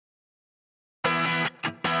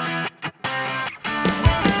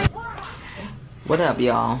What up,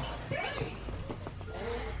 y'all?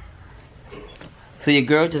 So your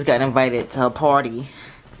girl just got invited to a party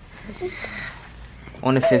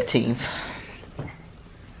on the 15th.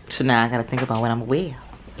 So now I gotta think about what I'm gonna wear.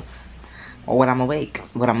 Or what I'm gonna make.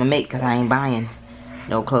 What I'm gonna make, because I ain't buying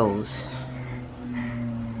no clothes.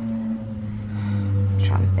 I'm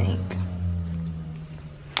trying to think.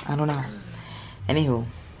 I don't know. Anywho.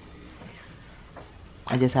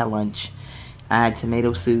 I just had lunch. I had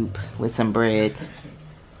tomato soup with some bread.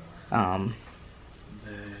 Boop.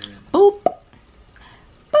 Boop.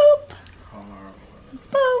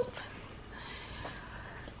 Boop.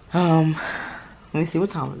 Let me see,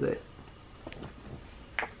 what time is it?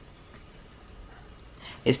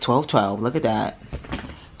 It's 12:12. Look at that.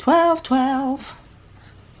 12:12.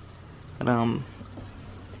 But I'm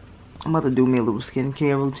about to do me a little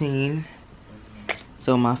skincare routine,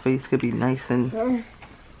 so my face could be nice and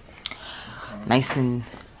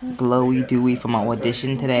glowy dewy for my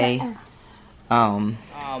audition today.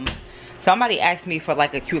 Somebody asked me for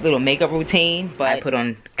like a cute little makeup routine, but I put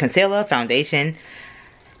on concealer, foundation,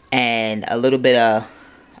 and a little bit of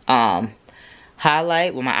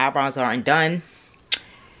highlight when my eyebrows aren't done.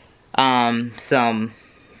 Some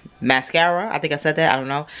mascara. I think I said that. I don't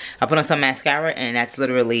know. I put on some mascara, and that's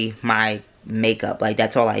literally my makeup. Like,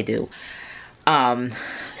 that's all I do.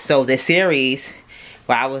 So this series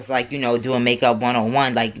where I was like, you know, doing makeup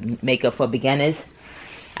 101, like makeup for beginners,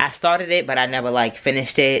 I started it, but I never like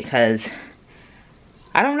finished it because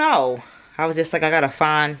I don't know. I was just like, I gotta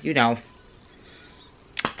find, you know,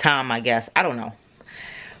 time, I guess. I don't know.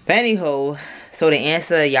 But anywho, so to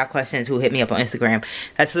answer y'all questions who hit me up on Instagram,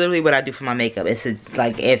 that's literally what I do for my makeup. It's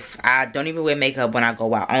like, if I don't even wear makeup when I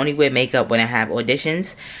go out, I only wear makeup when I have auditions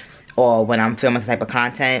or when I'm filming some type of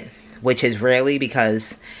content, which is rarely,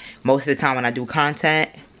 because most of the time when I do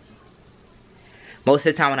content,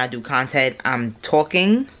 I'm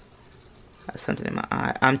talking. That's something in my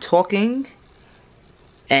eye. I'm talking,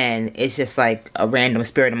 and it's just like a random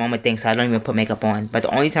spur of the moment thing, so I don't even put makeup on. But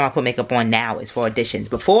the only time I put makeup on now is for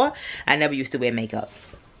auditions. Before, I never used to wear makeup,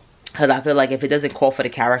 because I feel like if it doesn't call for the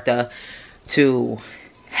character to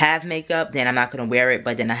have makeup, then I'm not going to wear it.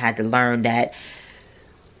 But then I had to learn that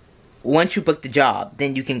once you book the job,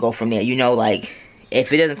 then you can go from there. You know, like,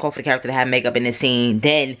 if it doesn't call for the character to have makeup in the scene,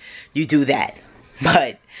 then you do that.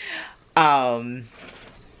 But,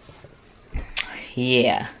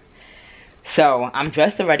 yeah. So, I'm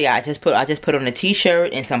dressed already. I just put on a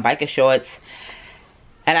t-shirt and some biker shorts.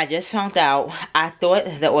 And I just found out, I thought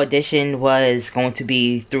the audition was going to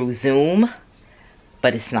be through Zoom,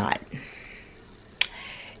 but it's not.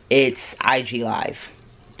 It's IG Live.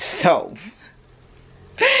 So,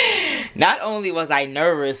 not only was I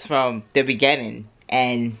nervous from the beginning,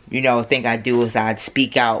 and, you know, the thing I do is I'd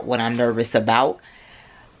speak out what I'm nervous about.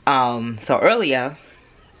 So earlier,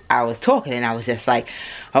 I was talking and I was just like,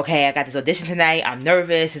 okay, I got this audition tonight. I'm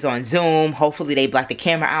nervous. It's on Zoom. Hopefully they black the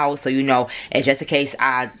camera out, so, you know, and just in case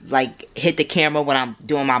I, like, hit the camera when I'm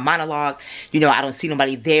doing my monologue, you know, I don't see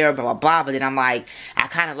nobody there, blah, blah, blah. But then I'm like, I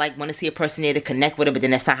kind of, like, want to see a person there to connect with it, but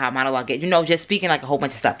then that's not how monologue get. You know, just speaking, like, a whole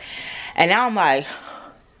bunch of stuff. And now I'm like,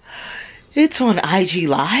 it's on IG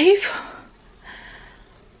Live?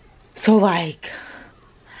 So, like,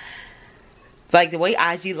 the way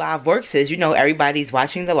IG Live works is, you know, everybody's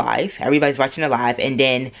watching the live. And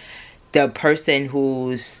then the person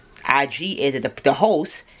whose IG is, the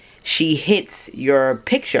host, she hits your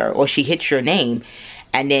picture or she hits your name.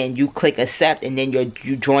 And then you click accept, and then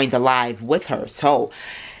you join the live with her. So,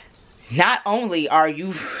 not only are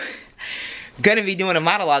you going to be doing a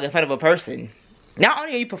monologue in front of a person, not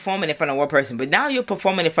only are you performing in front of one person, but now you're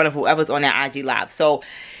performing in front of whoever's on that IG Live. So,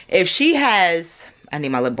 if she has, I need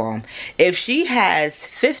my lip balm. If she has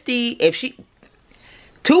 2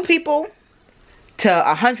 people to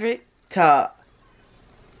 100 to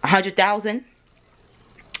 100,000,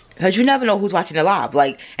 because you never know who's watching the live.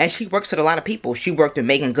 Like, and she works with a lot of people. She worked with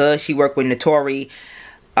Megan Good. She worked with Notori.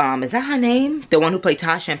 Is that her name? The one who played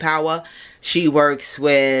Tasha in Power. She works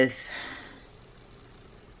with,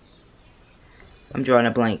 I'm drawing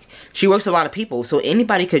a blank. She works with a lot of people, so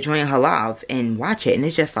anybody could join her live and watch it. And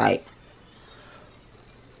it's just like,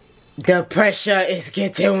 the pressure is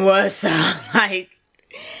getting worse. Like,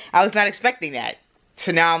 I was not expecting that.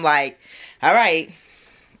 So now I'm like, all right.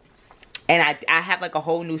 And I have like a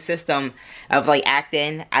whole new system of like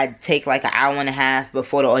acting. I take like an hour and a half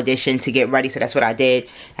before the audition to get ready. So that's what I did.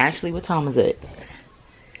 Actually, what time is it?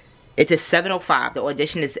 It's at 7:05. The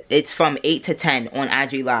audition it's from 8 to 10 on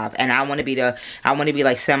IG Live, and I want to be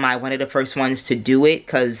like semi one of the first ones to do it,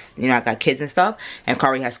 because, you know, I got kids and stuff, and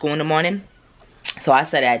Kari has school in the morning. So I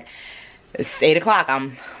said at It's 8 o'clock.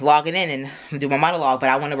 I'm logging in and do my monologue, but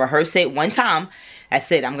I want to rehearse it one time.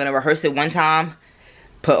 That's it. I'm going to rehearse it one time,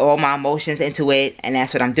 put all my emotions into it, and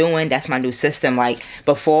that's what I'm doing. That's my new system. Like,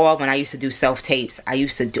 before, when I used to do self-tapes, I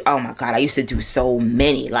used to do, oh my God, I used to do so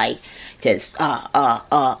many, like, just,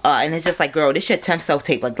 and it's just like, girl, this your 10th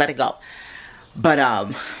self-tape, like, let it go. But,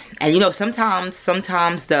 and you know, sometimes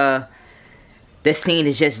the scene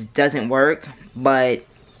is just doesn't work, but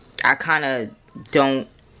I kind of don't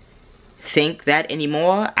think that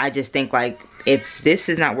anymore. I just think, like, if this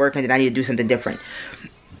is not working, then I need to do something different.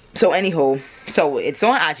 So anywho, so it's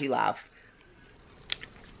on IG Live.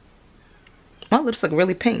 My lips look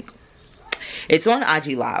really pink. It's on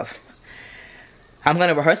IG Live. I'm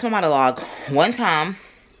gonna rehearse my monologue one time,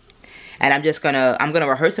 and I'm gonna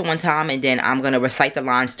rehearse it one time, and then I'm gonna recite the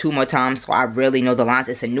lines 2 more times so I really know the lines.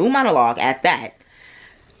 It's a new monologue at that.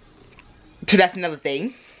 So that's another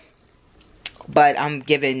thing. But I'm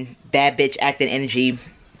giving bad bitch acting energy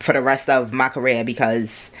for the rest of my career because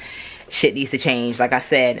shit needs to change. Like I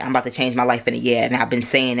said, I'm about to change my life in a year, and I've been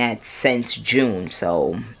saying that since June.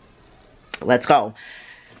 So let's go.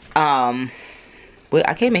 Well,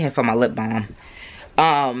 I came in here for my lip balm.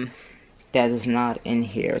 That is not in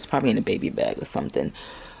here. It's probably in a baby bag or something.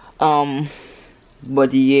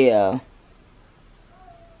 But yeah.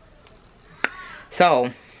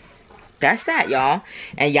 So that's that, y'all.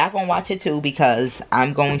 And y'all gonna watch it too, because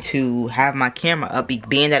I'm going to have my camera up.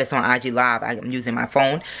 Being that it's on IG Live, I'm using my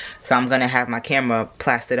phone, so I'm gonna have my camera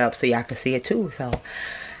plastered up so y'all can see it too. So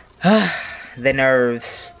the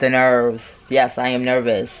nerves. Yes, I am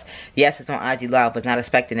nervous. Yes, it's on IG Live. Was not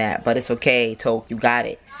expecting that, but it's okay. Toke, you got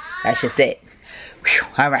it. That's just it. Whew.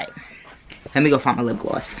 All right, let me go find my lip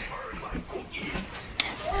gloss.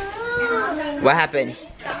 What happened?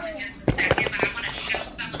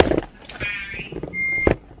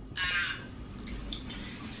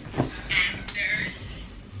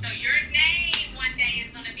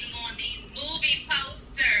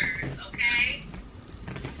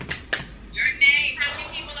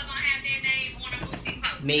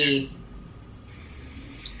 Me.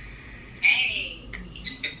 Hey.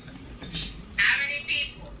 How many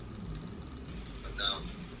people? No.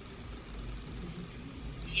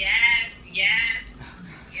 Yes.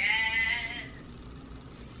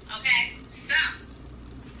 Okay,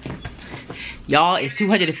 so. Y'all, it's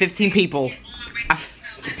 215 people. So let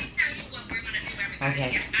me tell you what we're going to do, everybody.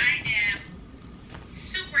 Okay. I am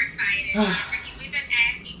super excited. We've been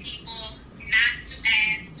asking people not to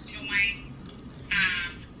ask to join.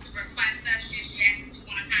 Request us just yet. We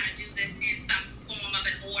want to kind of do this in some form of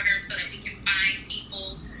an order so that we can find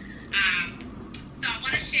people. So I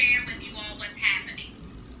want to share with you all what's happening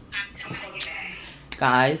tonight.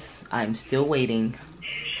 Guys, I'm still waiting.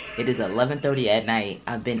 It is 11:30 at night.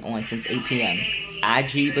 I've been on since 8 p.m.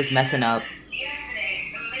 IG was messing up,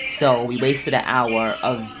 so we wasted an hour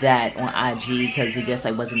of that on IG because it just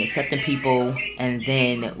like wasn't accepting people, and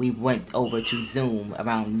then we went over to Zoom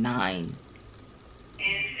around 9.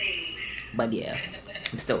 But yeah,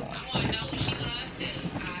 I'm still on. I want to know who she was too.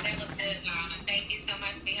 That was good, Lana. Thank you so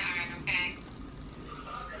much, sweetheart. Okay.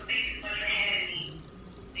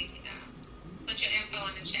 Thank you, Dom. Put your info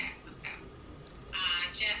in the chat. Okay.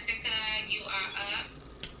 Jessica, you are up.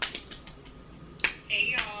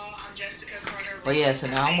 Hey y'all, I'm Jessica Carter. But yeah, so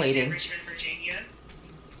now I'm waiting. Richmond, Virginia.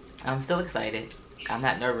 I'm still excited. I'm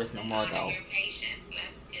not nervous no more though. Your patience.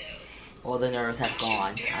 Let's go. All the nerves have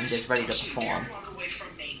gone. I'm just ready to perform. Walk away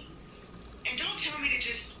from me. And don't tell me to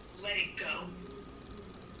just let it go.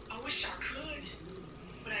 I wish I could,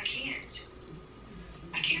 but I can't.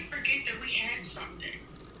 I can't forget that we had something.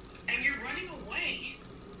 And you're running away.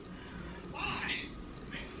 Why?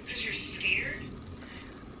 Because you're scared?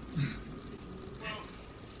 Well,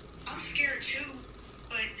 I'm scared too,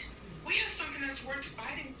 but we have something that's worth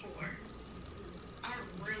fighting for. I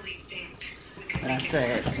really think we could make it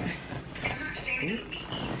work. And I'm not saying it would be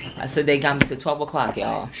easy. I said they got me to 12 o'clock,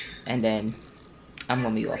 y'all. And then I'm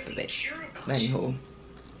gonna be off of it. But anywho,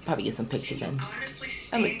 probably get some pictures in.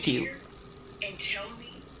 I look cute. And tell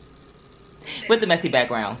me with the messy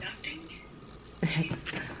background.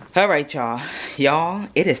 Alright, y'all. Y'all,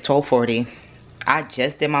 it is 12:40. I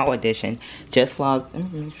just did my audition. Just logged.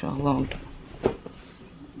 Let me make sure I logged.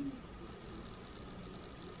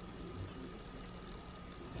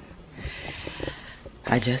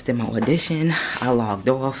 I just did my audition. I logged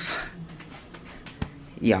off.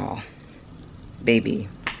 Y'all, baby,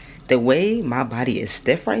 the way my body is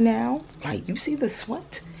stiff right now, like, you see the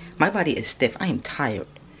sweat? My body is stiff. I am tired.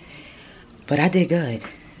 But I did good.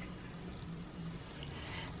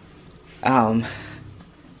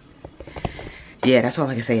 Yeah, that's all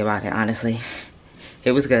I can say about it, honestly.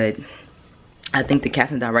 It was good. I think the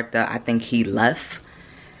casting director, I think he left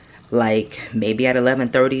like maybe at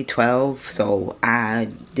 11:30, 12. So I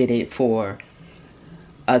did it for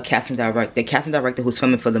a casting director. The casting director who's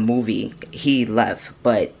filming for the movie, he left,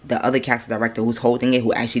 but the other casting director who's holding it,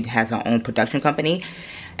 who actually has her own production company,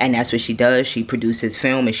 and that's what she does. She produces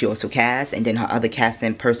film and she also casts. And then her other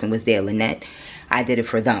casting person was there, Lynette. I did it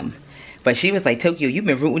for them. But she was like, Tokyo, you've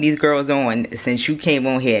been rooting these girls on since you came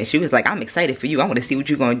on here. She was like, I'm excited for you. I want to see what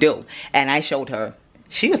you're going to do. And I showed her.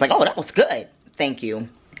 She was like, oh, that was good. Thank you.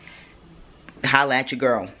 Holla at your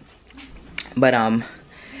girl. But,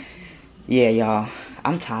 yeah, y'all.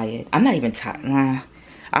 I'm tired. I'm not even tired.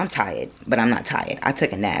 I'm tired, but I'm not tired. I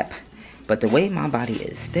took a nap. But the way my body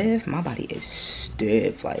is stiff,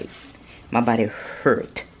 like, my body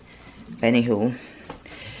hurt. Anywho,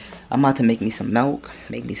 I'm about to make me some milk.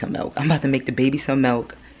 I'm about to make the baby some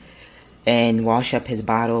milk and wash up his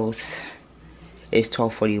bottles. It's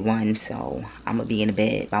 12:41, so I'm gonna be in the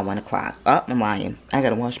bed by 1 o'clock. Oh, I'm lying. I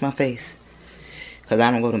gotta wash my face because I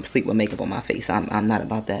don't go to sleep with makeup on my face. I'm not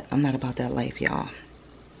about that. I'm not about that life, y'all.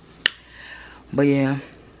 But yeah,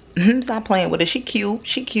 stop playing with her. She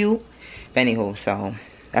cute. But anywho, so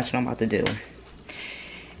that's what I'm about to do.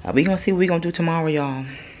 We gonna see what we gonna do tomorrow, y'all.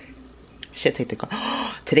 Should take the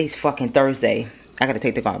today's fucking Thursday. I gotta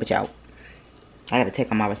take the garbage out. I gotta take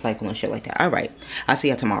on my recycle and shit like that. Alright, I'll see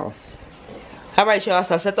y'all tomorrow. Alright, y'all,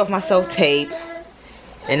 so I set off my self-tape.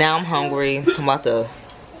 And now I'm hungry. I'm about to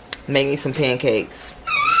make me some pancakes.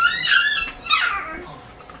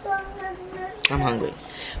 I'm hungry.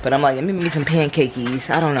 But I'm like, let me make me some pancakeys.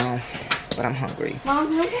 I don't know. But I'm hungry.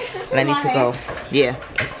 Mom, look at this. And I need to go. Yeah.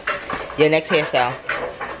 Yeah, next hairstyle.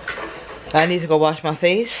 I need to go wash my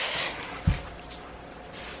face.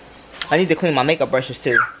 I need to clean my makeup brushes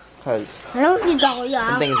too. Because some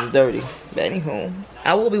things is dirty. But anywho,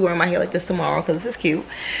 I will be wearing my hair like this tomorrow because this is cute.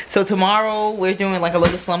 So tomorrow we're doing like a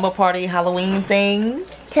little slumber party Halloween thing.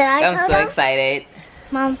 I'm so excited.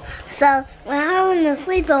 Mom, so we're having a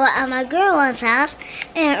sleepover at my girl's house,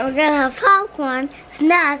 and we're gonna have popcorn,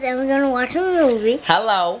 snacks, and we're gonna watch a movie.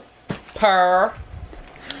 Hello, purr.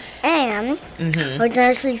 And we're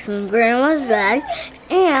gonna sleep in Grandma's bed,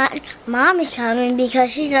 and Mommy's coming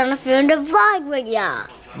because she's gonna film the vlog with y'all.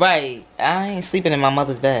 Right, I ain't sleeping in my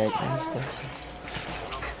mother's bed.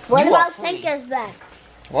 What about Tinker's bed?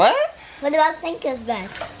 What? What about Tinker's bed?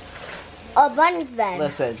 Or Bunny's bed?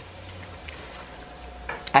 Listen.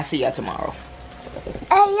 I'll see y'all tomorrow.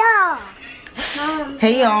 Hey y'all!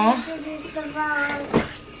 Hey y'all.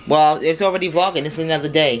 Well, it's already vlogging. It's another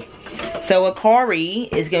day. So Corey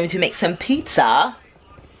is going to make some pizza.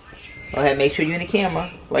 Go ahead, make sure you're in the camera.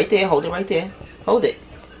 Right there, hold it right there. Hold it.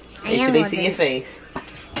 Make sure they see your face.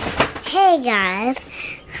 Hey guys.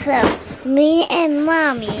 So, me and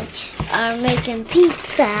Mommy are making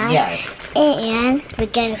pizza. Yes. And we're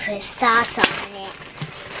gonna put sauce on it.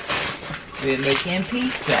 We're making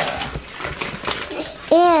pizza.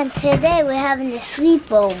 And today we're having a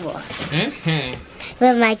sleepover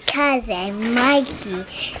with my cousin Mikey,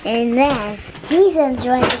 and then he's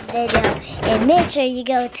enjoying the video. And make sure you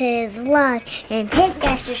go to his vlog and hit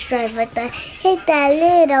that subscribe button, hit that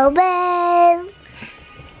little bell.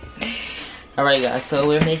 All right, guys. So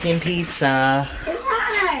we're making pizza. It's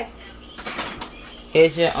hot.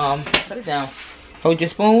 Here's your put it down. Hold your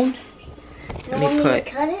spoon. Let me put.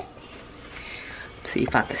 Cut it. See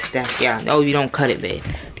if I can stack y'all. No, you don't cut it, babe.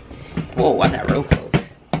 Whoa, I got real close.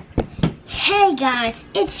 Hey guys,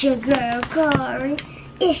 it's your girl Corey.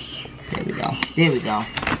 There we go. There we go.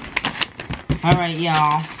 All right,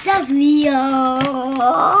 y'all. That's me,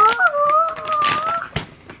 y'all.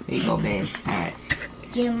 There you go, babe. All right.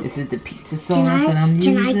 This is the pizza sauce Can that I'm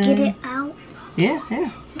using. Can I get it out? Yeah,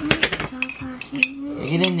 yeah.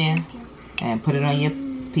 Get in there and put it on your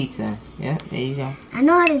pizza. Yeah, there you go. I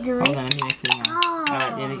know how to do it. Hold on, let me mix it now. All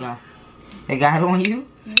right, there we go. They got it on you?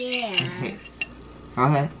 Yeah. Okay. Go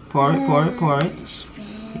ahead. Pour it, pour it, pour it.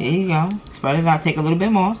 There you go. Spread it out. Take a little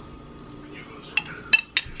bit more.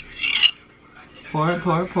 Pour it,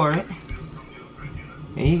 pour it, pour it.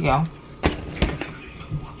 There you go.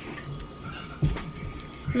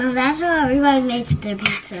 No, that's how everybody makes their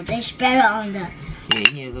pizza. They spread it on the... Yeah,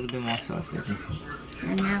 you need a little bit more sauce, baby.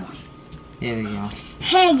 And now... There we go.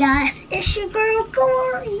 Hey guys, it's your girl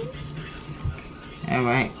Corey.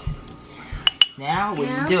 Alright. Now, what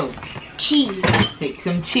do you do? Cheese. Take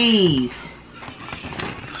some cheese.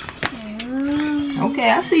 Okay,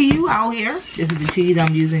 I see you out here. This is the cheese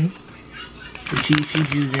I'm using. The cheese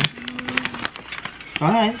she's using. Go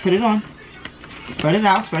ahead, put it on. Spread it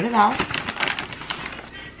out, spread it out.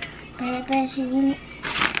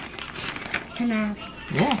 Can I?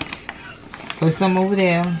 Yeah. Put some over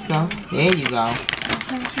there. So, there you go.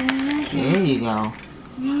 There you go.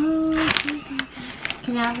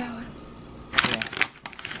 Can I have that one?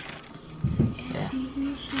 Yeah.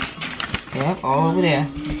 Yep, all over there.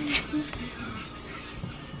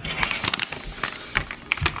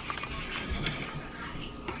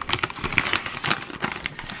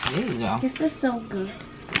 There you go. This is so good.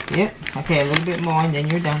 Yep. Okay, a little bit more and then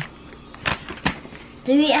you're done.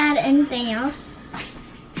 Do we add anything else?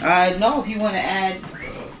 No, if you want to add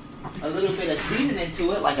a little bit of seasoning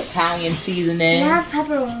to it, like Italian seasoning. Can I have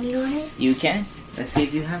pepperoni on it? You can. Let's see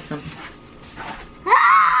if you have some.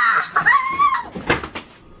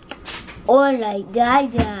 Or like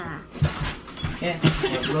that. Yeah,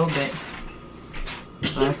 a little bit.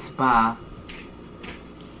 Let's buy.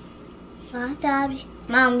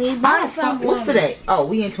 Mom, we bought it from What's Walmart. today? Oh,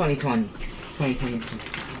 we in 2020. 2022.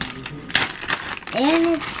 And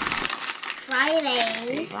it's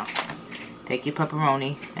Friday. Take your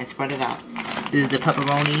pepperoni and spread it out. This is the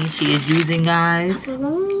pepperoni she is using, guys.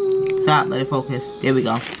 Pepperoni. Stop, let it focus. There we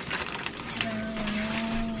go.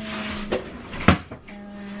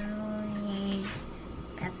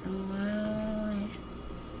 Pepperoni.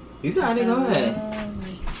 You got it, go ahead.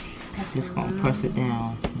 Pepperoni. Just gonna press it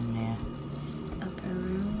down in there.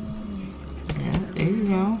 Pepperoni. Yeah, there you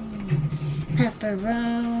go.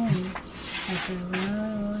 Pepperoni.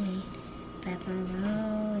 Pepperoni.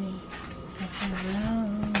 Pepperoni.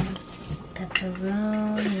 Pepperoni.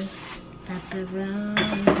 Pepperoni. Pepperoni.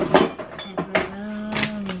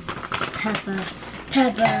 Pepperoni. Pepper.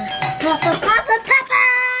 Pepper. Pepper. Pepper. Pepper.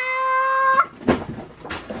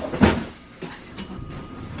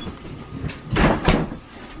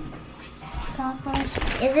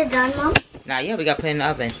 Is it done, Mom? Nah, yeah, we got to put it in the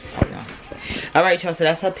oven. No. Alright, y'all, so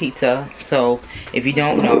that's her pizza. So, if you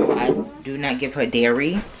don't know, I do not give her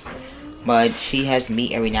dairy. But she has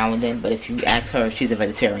meat every now and then. But if you ask her, she's a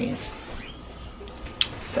vegetarian.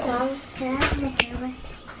 So. Mom, can I have the camera?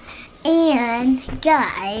 And,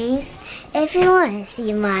 guys, if you want to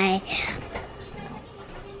see my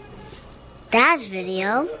dad's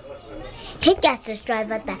video, hit that subscribe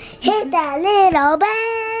button. Hit that little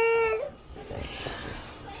bell.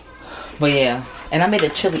 But yeah, and I made a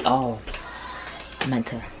chili. Oh, I meant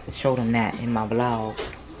to show them that in my vlog.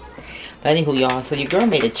 But anywho, y'all, so your girl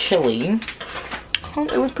made a chili. Oh,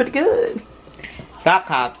 it was pretty good. Stop,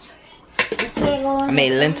 cops. I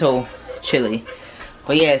made lentil chili.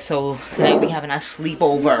 But yeah, so tonight we having our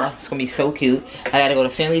sleepover. It's gonna be so cute. I gotta go to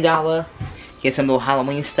Family Dollar, get some little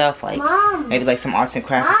Halloween stuff, like Mom. maybe like some arts and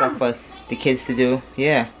crafts stuff for the kids to do.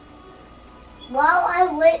 Yeah. While I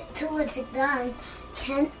wait till it's done,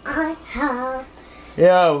 can I have...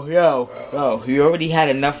 Yo, you already had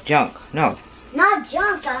enough junk. No. Not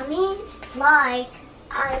junk, I mean, like,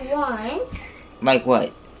 I want... Like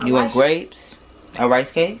what? You want grapes? A rice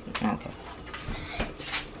cake? Okay.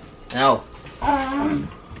 No.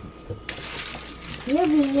 You're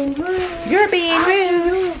being rude. You're being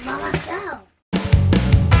rude. rude by myself.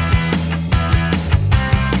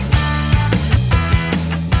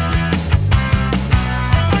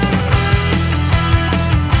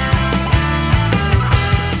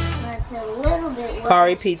 That's a little bit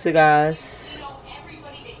Curry pizza, guys.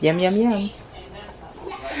 Yum, yum, yum.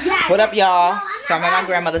 Yeah. What up, y'all? No, So I'm at my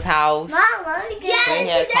grandmother's house. Mom, let me get We're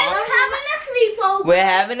here, today we're having a sleepover. We're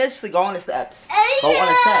having this. Go on the steps. Go on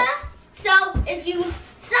the steps. So if you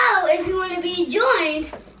want to be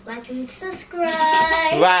joined, like and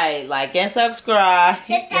subscribe. Right, like and subscribe.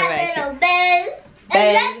 Hit that Right. little bell. Bell.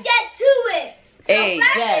 And let's get to it. So Hey,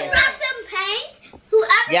 first yes. we got some paint.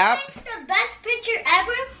 Whoever Yep. takes the best picture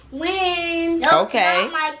ever wins. Okay.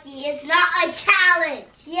 Not Mikey. It's not a challenge.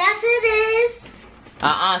 Yes, it is.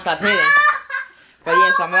 Stop hitting. But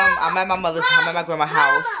yeah, so I'm at my mother's, I'm at my grandma's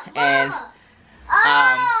house, and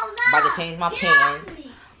about to change my pants.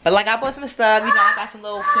 But like I bought some stuff, you know, I got some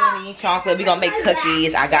little candy, chocolate. We gonna make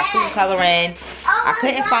cookies. I got food coloring. I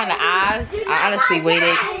couldn't find the eyes. I honestly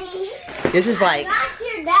waited. This is like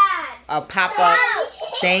a pop-up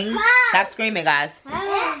thing. Stop screaming, guys.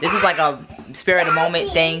 This is like a spirit of the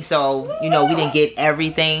moment thing, so you know we didn't get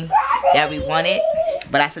everything that we wanted.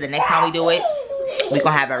 But I said the next time we do it, we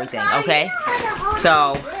gonna have everything, okay?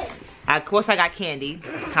 So, of course I got candy,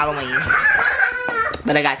 Halloween.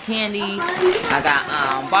 But I got candy, I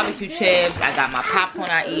got barbecue chips, I got my popcorn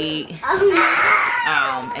I eat.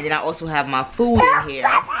 And then I also have my food in here.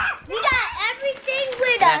 We got everything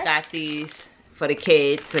with And us. I got these for the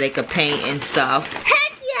kids so they could paint and stuff.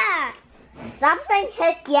 Heck yeah! Stop saying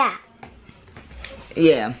heck yeah.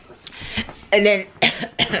 Yeah. And then,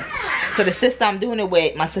 so the sister I'm doing it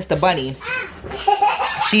with, my sister Bunny,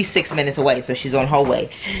 she's 6 minutes away, so she's on her way.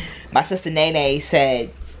 My sister Nene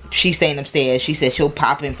said she's staying upstairs. She said she'll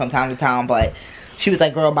pop in from time to time, but she was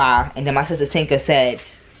like, girl, bye. And then my sister Tinker said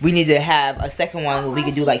we need to have a second one where we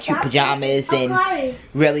could do like cute pajamas and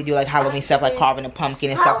really do like Halloween stuff, like carving a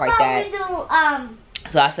pumpkin and stuff like that.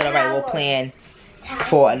 So I said, all right, we'll plan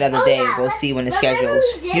for another day. We'll see when the schedules,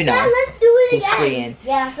 you know, who's free and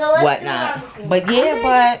whatnot. But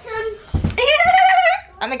yeah,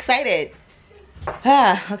 I'm excited.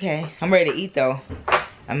 Okay, I'm ready to eat though.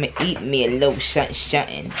 I'm gonna eat me a little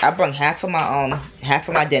something. I brought half of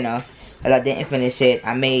my dinner, but I didn't finish it.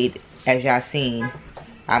 I made, as y'all seen,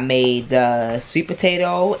 I made the sweet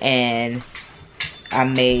potato and I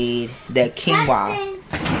made the quinoa.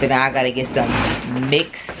 So now I gotta get some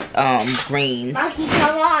mixed greens.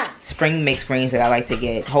 Spring mixed greens that I like to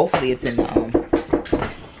get. Hopefully it's in the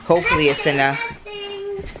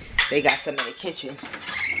they got some in the kitchen.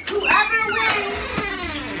 Whoever wins.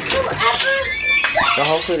 So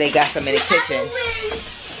hopefully they got some in the kitchen.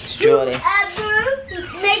 It's Jordan.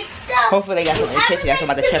 Hopefully they got some in the kitchen. That's what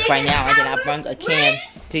I'm about to check right now. And then I brung a can.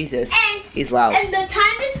 Jesus, he's loud. And the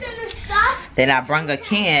time is gonna stop. Then I brung a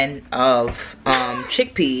can of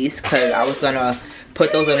chickpeas because I was gonna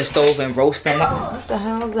put those on the stove and roast them up. What the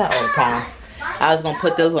hell is that all the time? I was gonna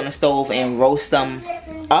put those on the stove and roast them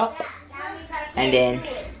up, and then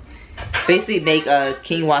basically make a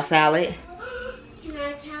quinoa salad.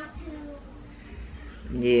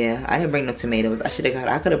 Yeah, I didn't bring no tomatoes. I could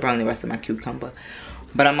have brought the rest of my cucumber.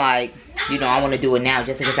 But I'm like, you know, I want to do it now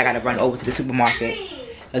just in case I got to run over to the supermarket.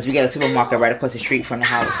 Because we got a supermarket right across the street from the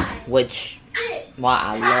house. Which, well,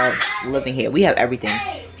 I love living here. We have everything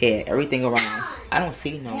here. Everything around. I don't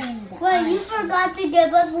see no. Well, you forgot to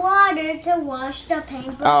give us water to wash the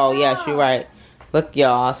paintbrush. Oh, yes, you're right. Look,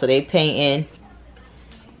 y'all. So they painting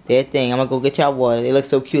their thing. I'm going to go get y'all water. They look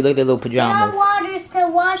so cute. Look at their little pajamas. Give us waters to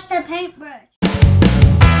wash the paintbrush.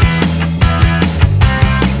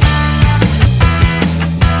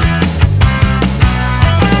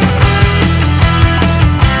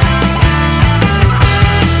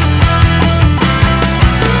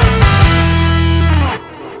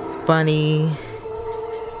 Bunny,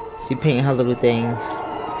 she painting her little thing.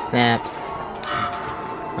 Snaps.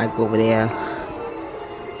 Might go over there.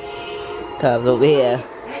 Cubs over here.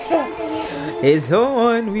 It's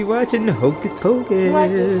on. We watching Hocus Pocus.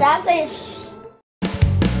 Want to stop it?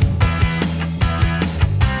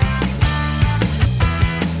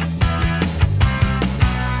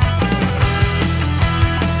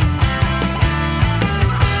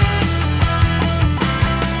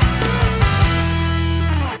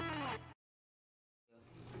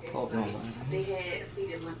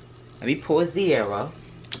 Let me pause the arrow.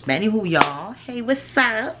 Anywho, y'all. Hey, what's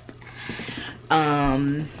up?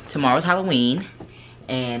 Tomorrow's Halloween.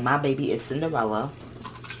 And my baby is Cinderella.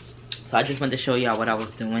 So I just wanted to show y'all what I was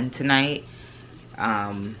doing tonight.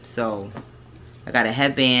 So I got a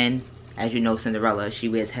headband. As you know, Cinderella, she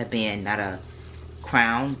wears headband, not a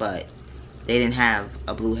crown. But they didn't have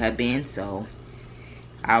a blue headband. So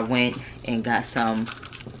I went and got some.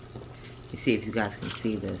 Let me see if you guys can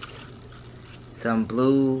see this. Some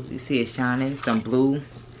blue, you see it shining, some blue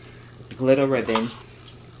glitter ribbon.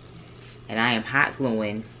 And I am hot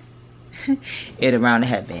gluing it around the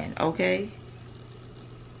headband, okay?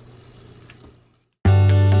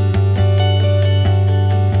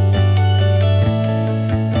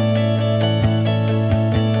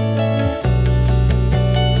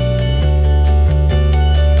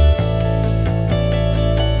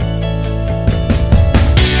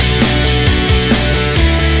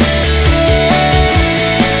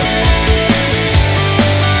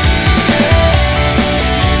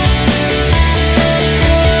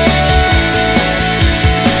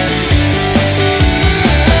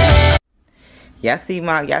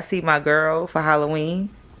 Y'all see my girl for Halloween?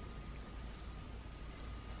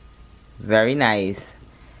 Very nice.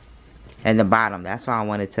 And the bottom, that's why I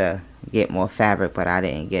wanted to get more fabric, but I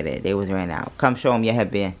didn't get it. They was ran out. Come show them your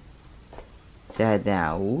headband. Put your head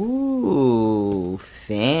down. Ooh,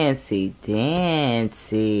 fancy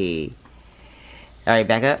dancy. All right,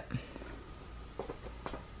 back up.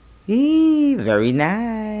 Eee, very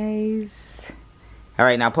nice. All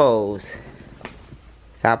right, now pose.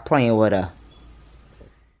 Stop playing with her.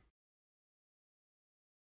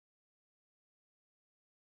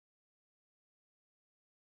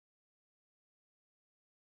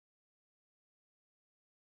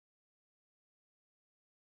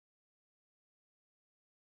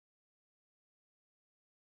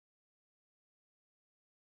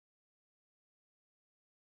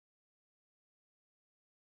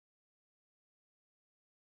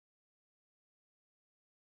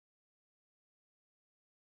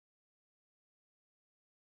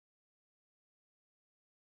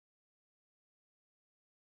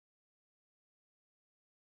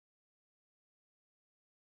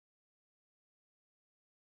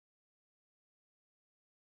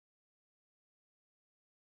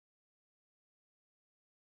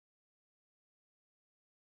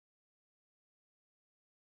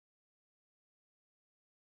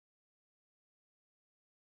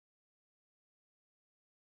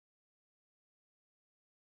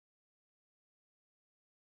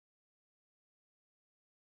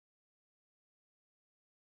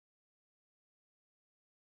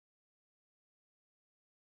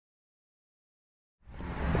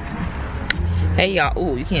 Hey y'all,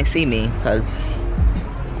 ooh, you can't see me because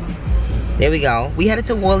there we go. We headed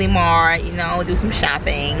to Woolly Mart, you know, do some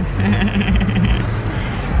shopping.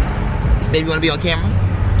 Baby, you want to be on camera?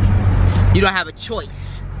 You don't have a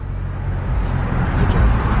choice.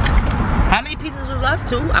 How many pieces was left?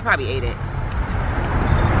 2? I probably ate it.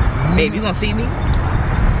 Babe, you gonna feed me?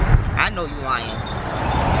 I know you lying.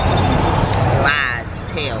 Lies,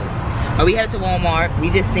 he tells. But we headed to Walmart. We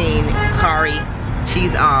just seen Kari.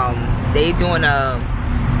 She's they doing a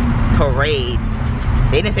parade.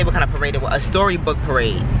 They didn't say what kind of parade it was. A storybook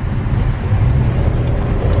parade.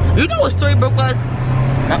 You know what storybook was?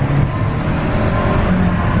 No.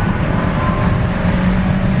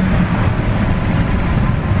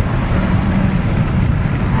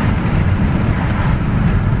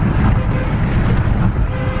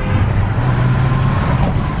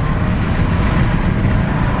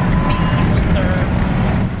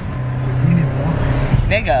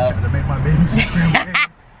 Nigga. To make my baby some scrambled eggs.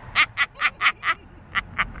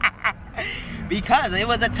 Because it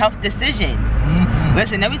was a tough decision.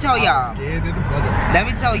 Listen, let me tell y'all. Let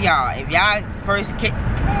me tell y'all, if y'all first kid.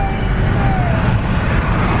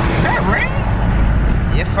 That rain?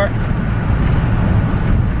 Your first.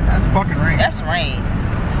 That's fucking rain. That's rain.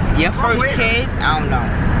 Your first kid, I don't know.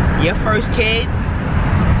 Your first kid,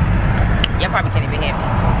 y'all probably can't even hear me.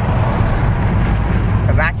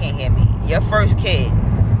 Cause I can't hear me. Your first kid.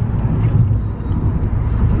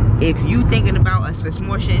 If you thinking about a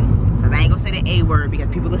susmotion, cause I ain't gonna say the A word because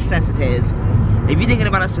people are sensitive. If you thinking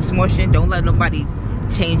about a susmotion, don't let nobody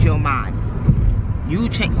change your mind. You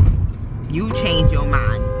change your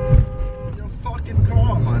mind. Your fucking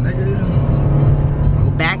car, my nigga.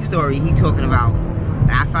 Well, backstory he talking about.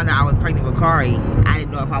 When I found out I was pregnant with Kari, I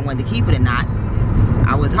didn't know if I wanted to keep it or not.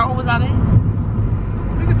 How old was I then?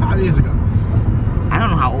 Nigga, 5 years ago. I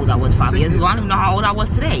don't know how old I was 5 years ago. I don't even know how old I was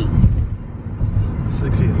today.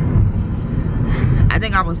 6 years ago. I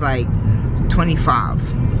think I was like 25.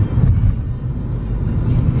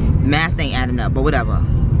 Math ain't adding up, but whatever.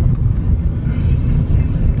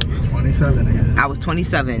 27 again. I was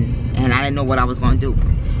 27 and I didn't know what I was gonna do.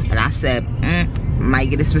 And I said, might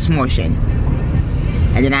get a susmotion.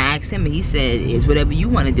 And then I asked him and he said, it's whatever you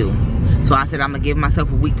wanna do. So I said, I'm gonna give myself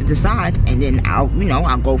a week to decide and then I'll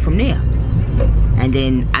go from there. And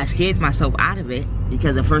then I scared myself out of it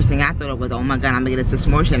because the first thing I thought of was, oh my God, I'm gonna get a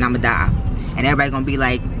susmotion and I'm gonna die. And everybody gonna be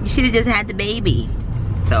like, you should've just had the baby.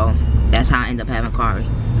 So that's how I ended up having Kari.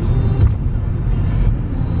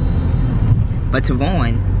 But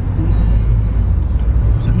Tavon,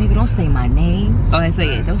 so nigga, don't say my name. Oh, I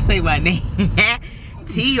say it. Don't say my name.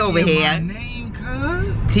 T over here. My name,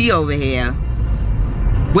 cuz. T over here.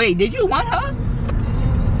 Wait, did you want her?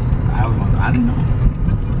 I didn't know.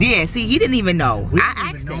 Yeah, see, he didn't even know. We I didn't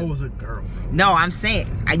asked even know him. it was a girl. No, I'm saying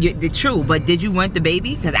the truth. But did you want the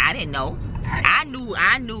baby? Cause I didn't know. I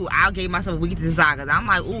knew. I gave myself a week to decide. Cause I'm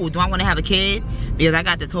like, ooh, do I want to have a kid? Because I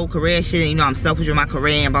got this whole career shit. You know, I'm selfish with my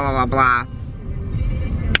career and blah blah blah blah.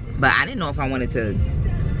 But I didn't know if I wanted to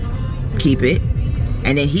keep it.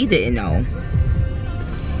 And then he didn't know.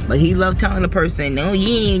 But he loved telling the person, no, you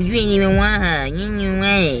ain't even want her. You ain't even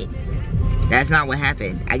want it. That's not what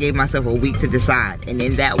happened. I gave myself a week to decide. And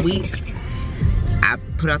in that week, I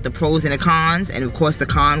put out the pros and the cons. And of course the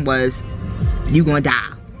con was, you gonna die.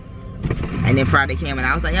 And then Friday came and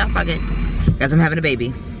I was like, yeah, fuck it. Guess I'm having a baby.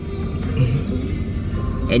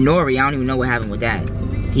 And Nori, I don't even know what happened with that.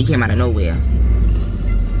 He came out of nowhere.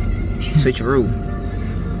 Switcheroo.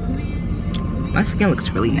 My skin looks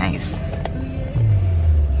really nice.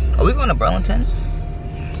 Are we going to Burlington?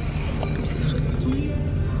 Let me see this way.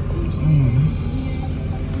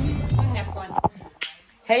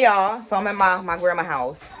 Hey y'all, so I'm at my grandma's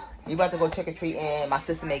house. We about to go trick or treating. My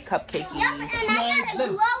sister made cupcakes. Yep, and I got a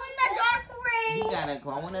glow-in-the-dark ring. He got a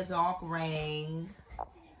glow-in-the-dark ring.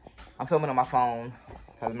 I'm filming on my phone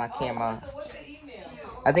because my camera.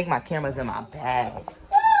 I think my camera's in my bag.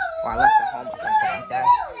 Or I left it home or something like that.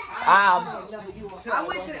 I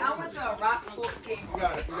went to a rock sort cake.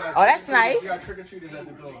 Oh, that's nice. We got trick-or-treaters at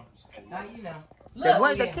the door. Now you know. Look,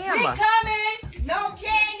 where's the camera? We coming. No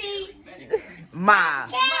candy. Ma,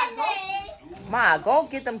 Candy. Ma, go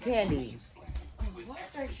get them candies. What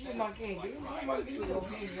that shit, my candy?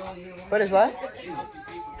 What is what?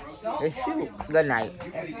 The shoe. Good night.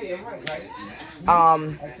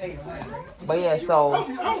 But yeah, so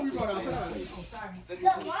we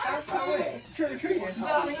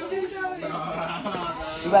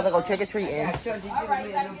about to go trick or treating.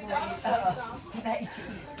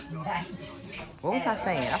 What was I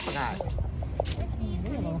saying? I forgot.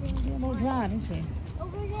 little dry, isn't she?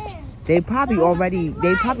 Over there. They probably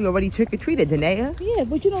already trick or treated, Danae. Yeah,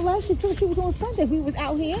 but you know, last year trick or treat was on Sunday. We was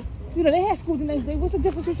out here. You know, they had school the next day. What's the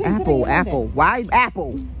difference between today and Monday? Apple. Why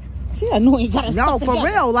apple? She annoying. No, for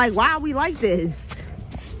real. Like, why are we like this?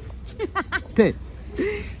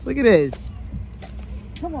 Look at this.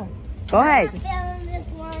 Come on. Go ahead. I'm feeling this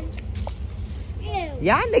one. Ew.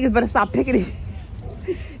 Y'all niggas better stop picking it.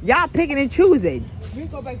 Y'all picking and choosing. We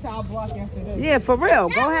go back to our block after this. Yeah, for real.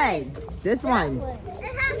 Go ahead. This one. It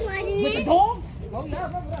has one in With the it. dogs? Oh, yeah, I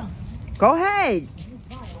remember that. Go ahead.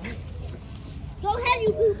 Go ahead,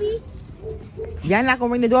 you poopy. Y'all not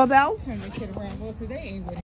gonna ring the doorbell? Turn that shit around. Well, today ain't with it.